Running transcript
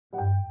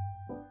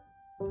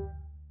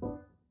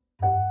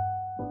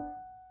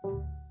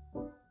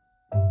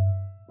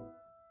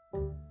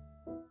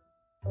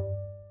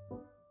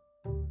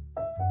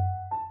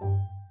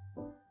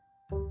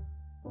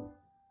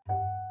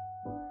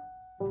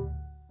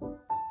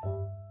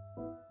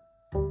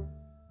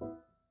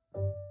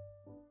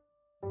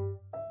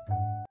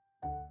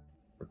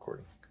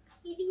Recording.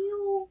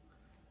 Ew.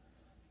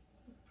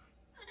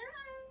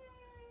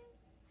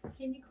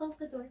 Can you close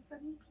the door for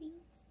me, please?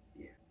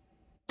 Yeah.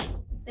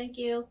 Thank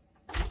you.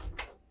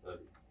 Love you.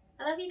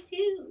 I love you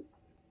too.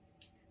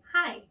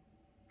 Hi.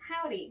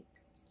 Howdy.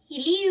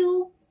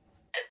 Hello.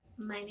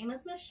 My name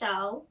is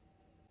Michelle,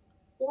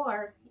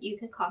 or you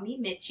could call me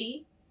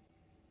Michie.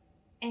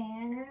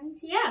 And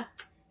yeah,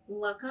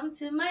 welcome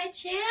to my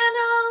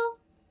channel.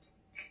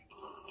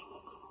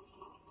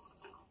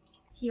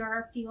 Here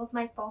are a few of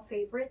my fall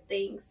favorite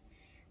things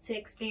to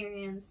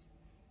experience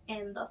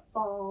in the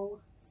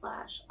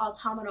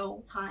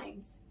fall/autumnal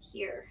times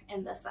here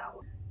in the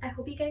South. I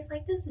hope you guys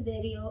like this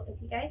video.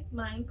 If you guys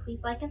mind,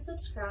 please like and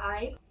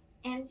subscribe.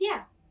 And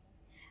yeah,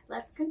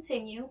 let's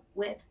continue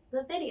with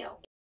the video.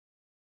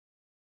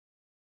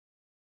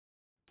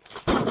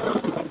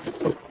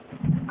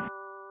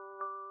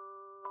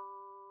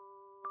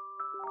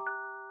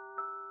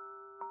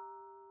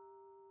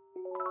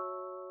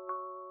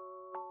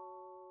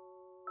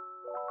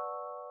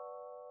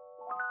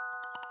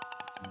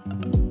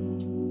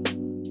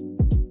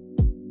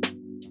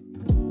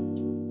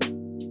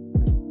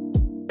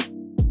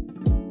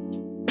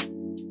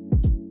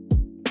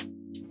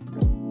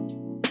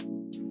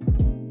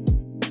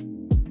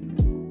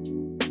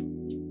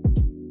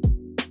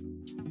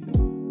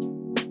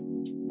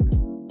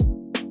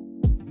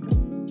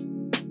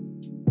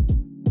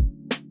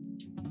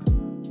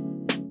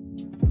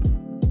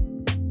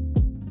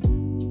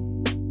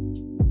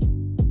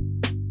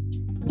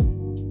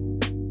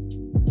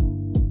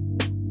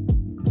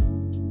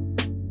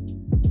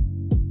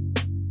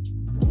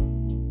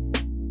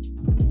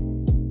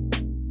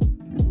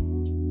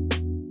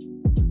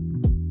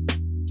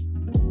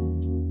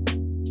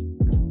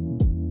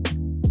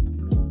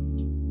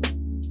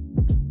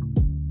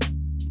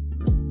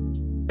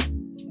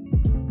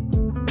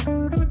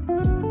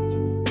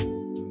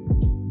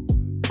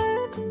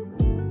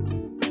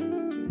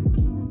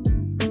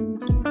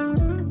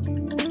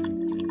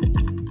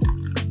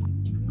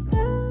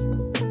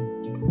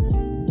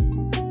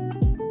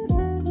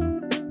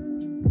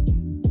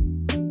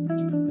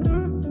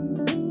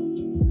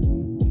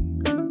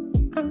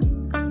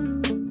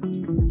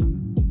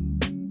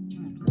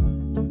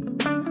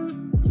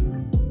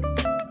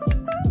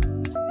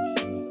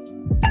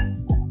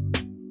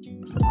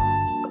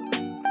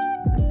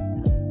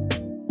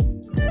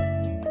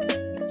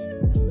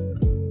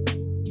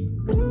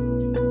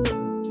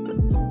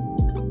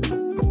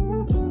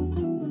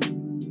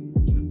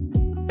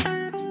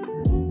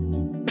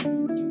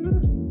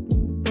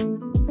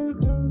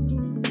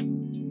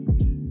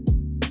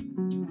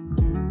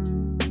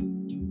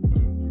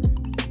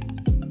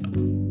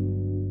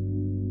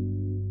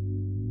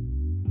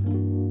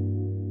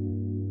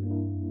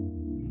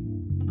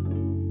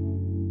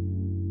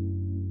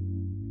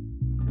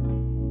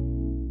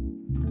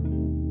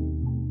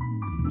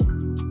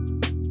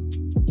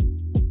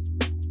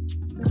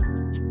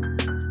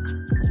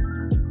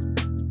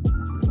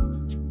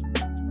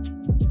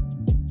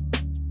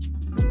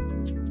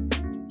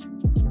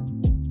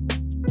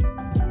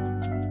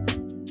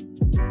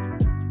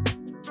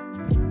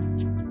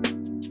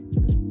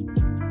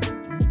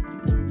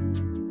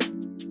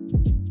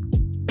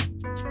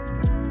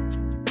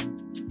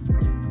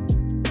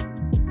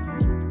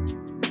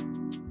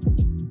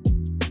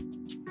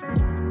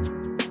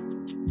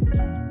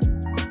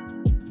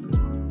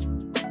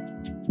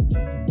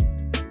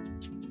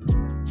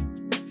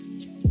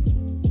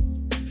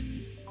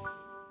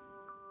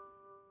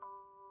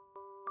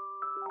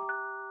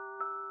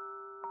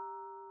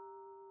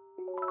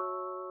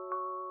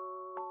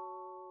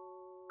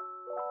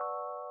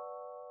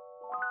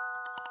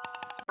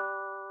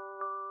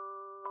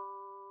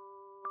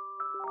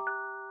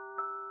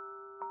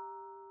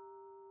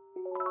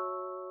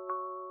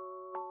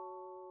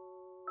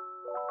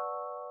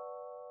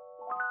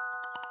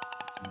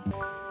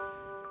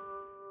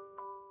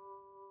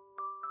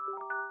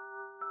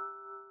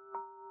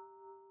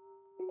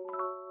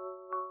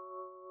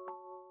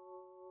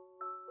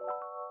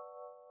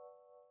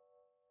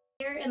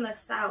 Here in the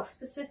South,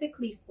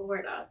 specifically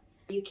Florida,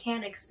 you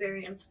can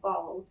experience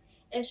fall.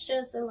 It's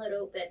just a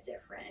little bit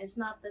different. It's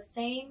not the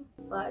same,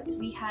 but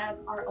we have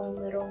our own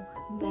little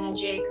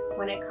magic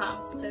when it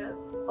comes to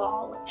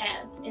fall,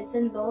 and it's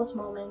in those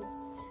moments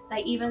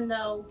that even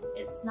though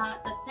it's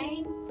not the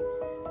same,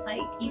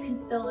 like, you can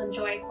still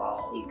enjoy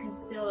fall. You can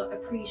still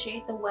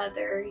appreciate the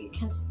weather. You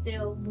can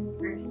still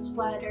wear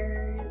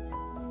sweaters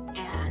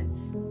and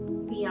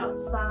be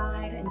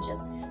outside and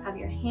just have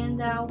your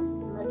hand out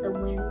and let the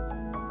wind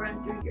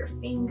run through your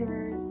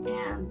fingers,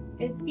 and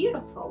it's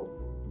beautiful.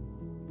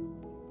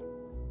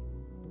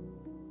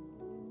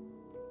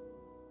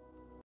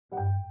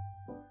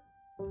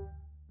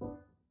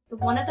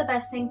 One of the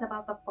best things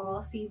about the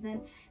fall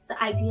season is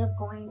the idea of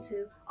going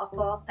to a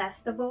fall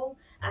festival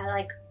at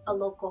like a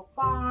local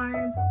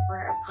farm or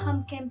a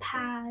pumpkin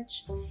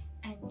patch,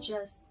 and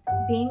just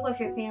being with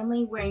your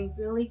family wearing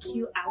really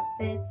cute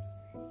outfits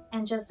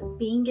and just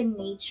being in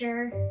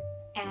nature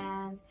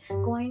and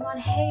going on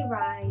hay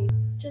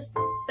rides, just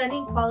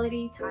spending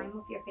quality time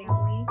with your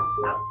family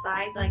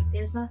outside. Like,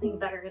 there's nothing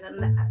better than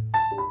that.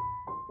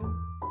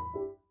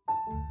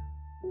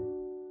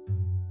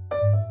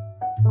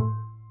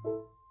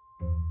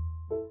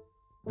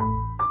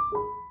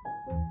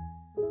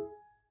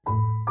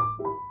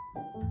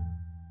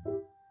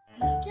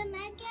 Can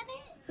I get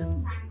it?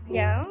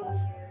 Yeah.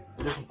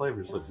 Different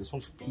flavors. Look, this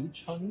one's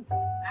peach honey.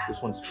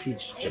 This one's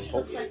peach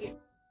chipotle.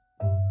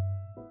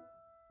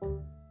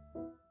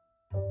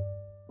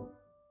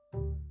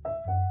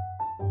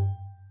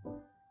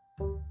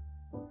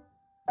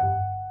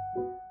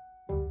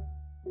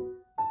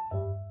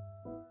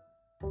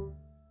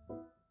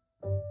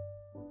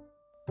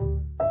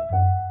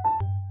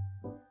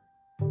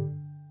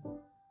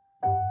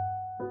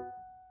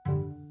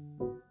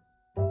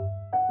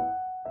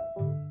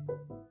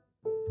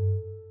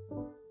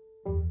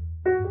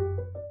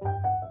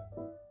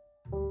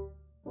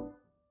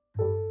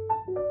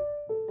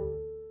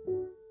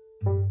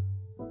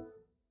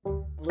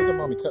 Look at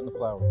mommy cutting the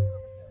flower.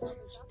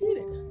 She did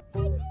it.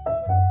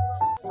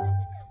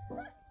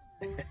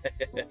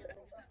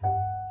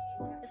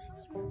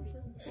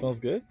 Smells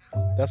good.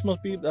 That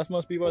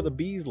must be why the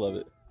bees love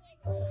it.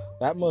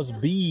 That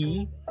must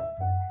be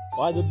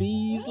why the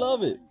bees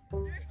love it.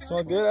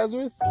 Smell good,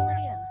 Ezra? Hi,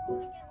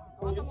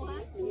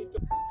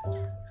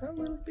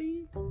 little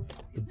bee.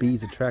 The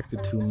bees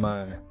attracted to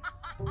my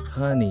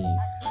honey.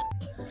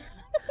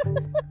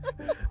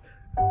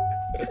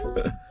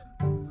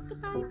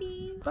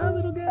 Bye,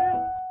 little guy.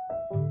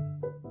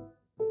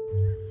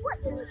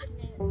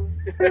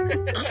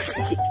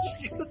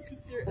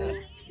 Your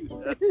attitude.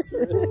 That's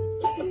red.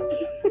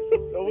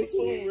 That was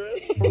so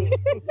red.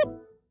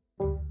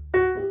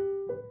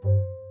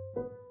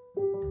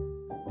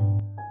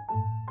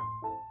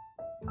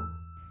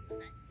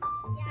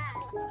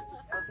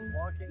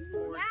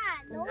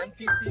 No one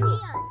can see us.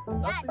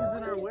 Nothing's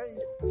in our way.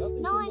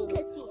 No one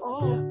can see us.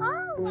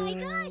 Oh my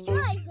gosh,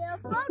 guys, they're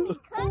funny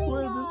cutting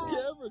Where did us. this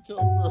camera come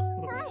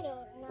from? I don't know.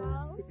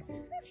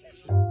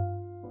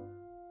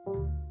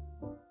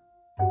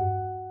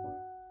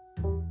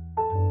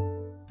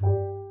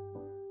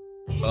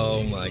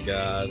 Oh my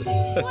god.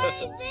 Where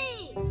is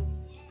he?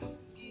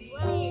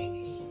 Where is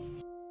he?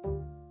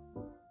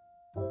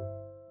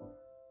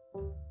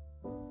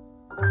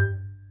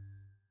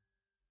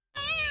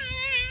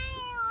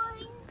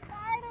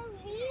 That'll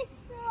be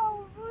so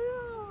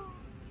rude.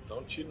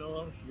 Don't you know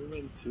I'm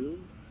human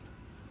too?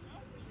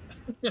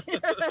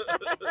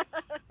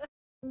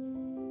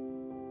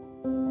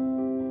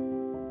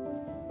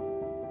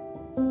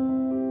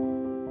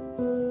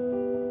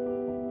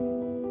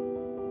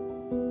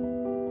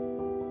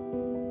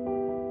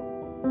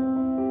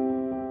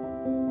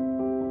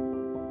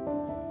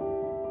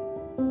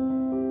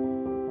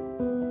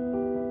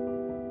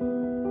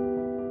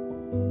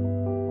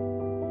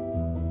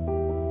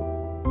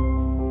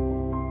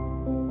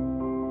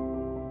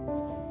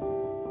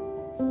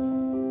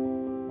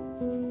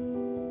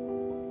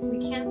 We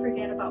can't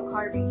forget about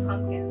carving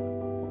pumpkins.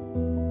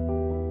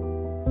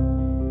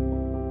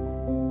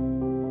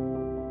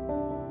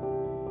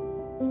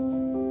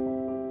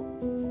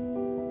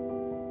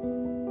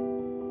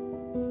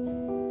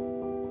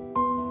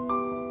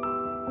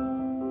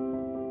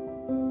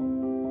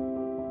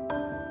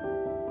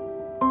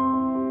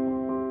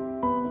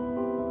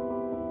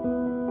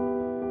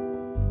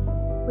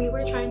 We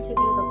were trying to do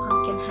the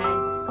pumpkin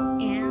heads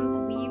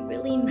and we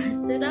really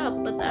messed it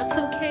up, but that's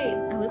okay.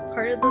 That was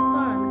part of the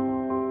fun.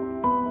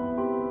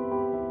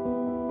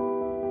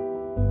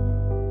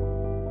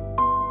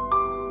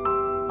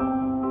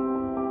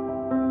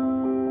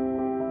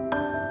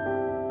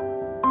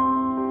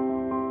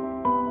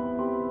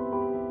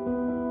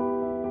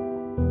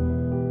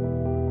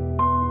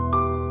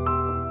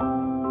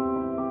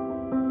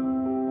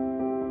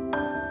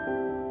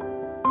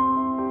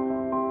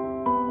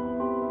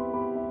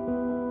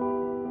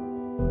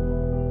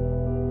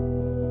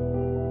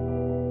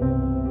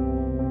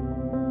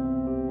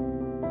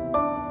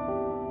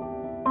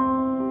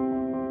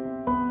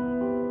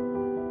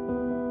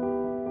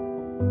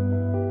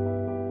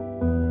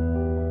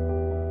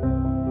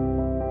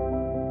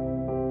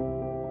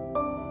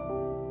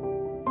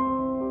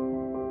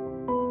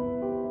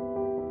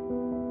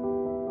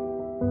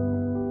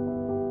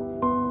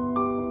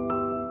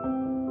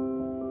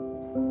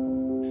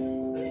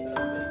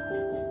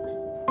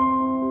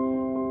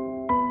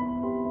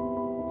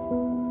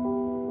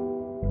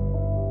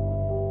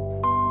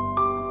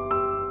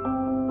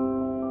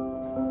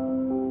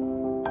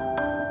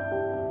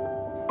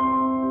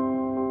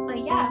 But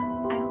yeah,